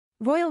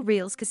Royal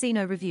Reels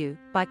Casino Review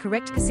by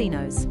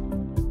CorrectCasinos.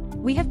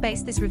 We have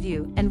based this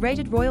review and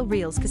rated Royal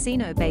Reels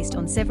Casino based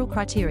on several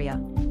criteria: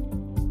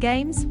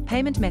 games,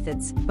 payment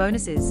methods,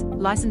 bonuses,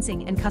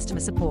 licensing and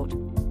customer support.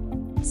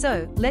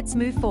 So, let's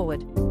move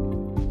forward.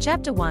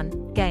 Chapter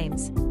 1,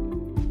 Games.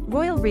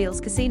 Royal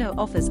Reels Casino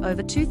offers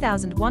over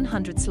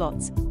 2,100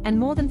 slots and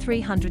more than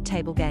 300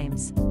 table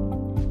games.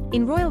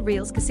 In Royal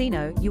Reels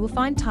Casino, you will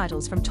find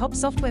titles from top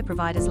software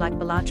providers like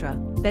Bellatra,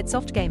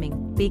 Betsoft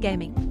Gaming,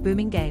 B-Gaming,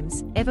 Booming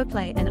Games,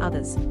 Everplay and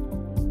others.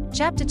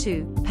 Chapter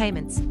 2,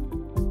 Payments.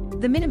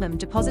 The minimum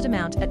deposit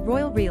amount at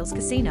Royal Reels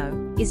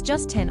Casino is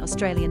just $10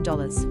 Australian,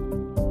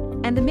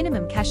 and the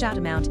minimum cash out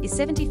amount is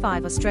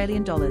 $75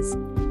 Australian,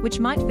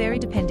 which might vary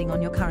depending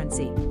on your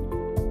currency.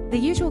 The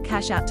usual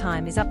cash out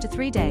time is up to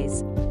 3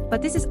 days,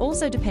 but this is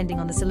also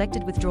depending on the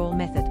selected withdrawal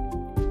method.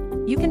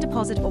 You can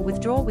deposit or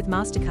withdraw with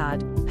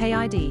MasterCard,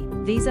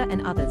 PayID, Visa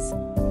and others.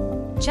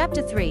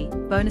 Chapter 3,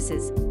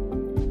 Bonuses.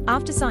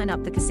 After sign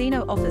up, the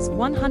casino offers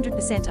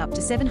 100% up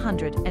to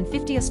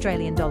 $750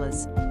 Australian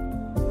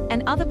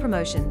and other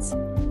promotions.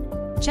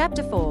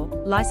 Chapter 4,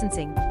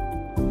 Licensing.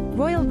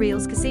 Royal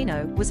Reels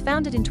Casino was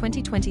founded in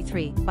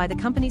 2023 by the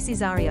company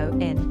Cesario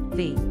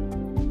N.V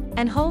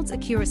and holds a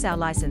Curaçao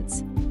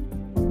license.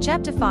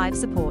 Chapter 5,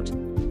 Support.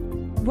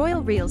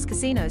 Royal Reels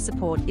Casino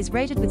support is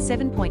rated with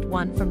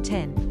 7.1 from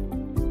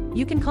 10.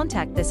 You can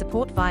contact their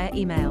support via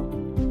email.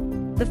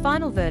 The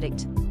final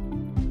verdict.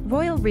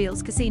 Royal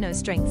Reels Casino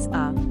strengths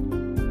are: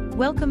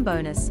 welcome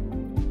bonus,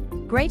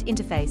 great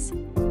interface,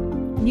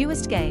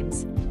 newest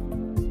games.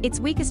 Its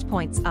weakest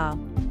points are: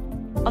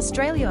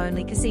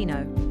 Australia-only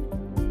casino,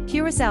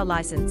 Curaçao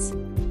license.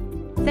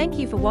 Thank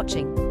you for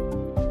watching.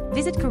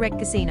 Visit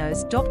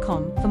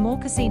CorrectCasinos.com for more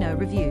casino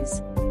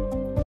reviews.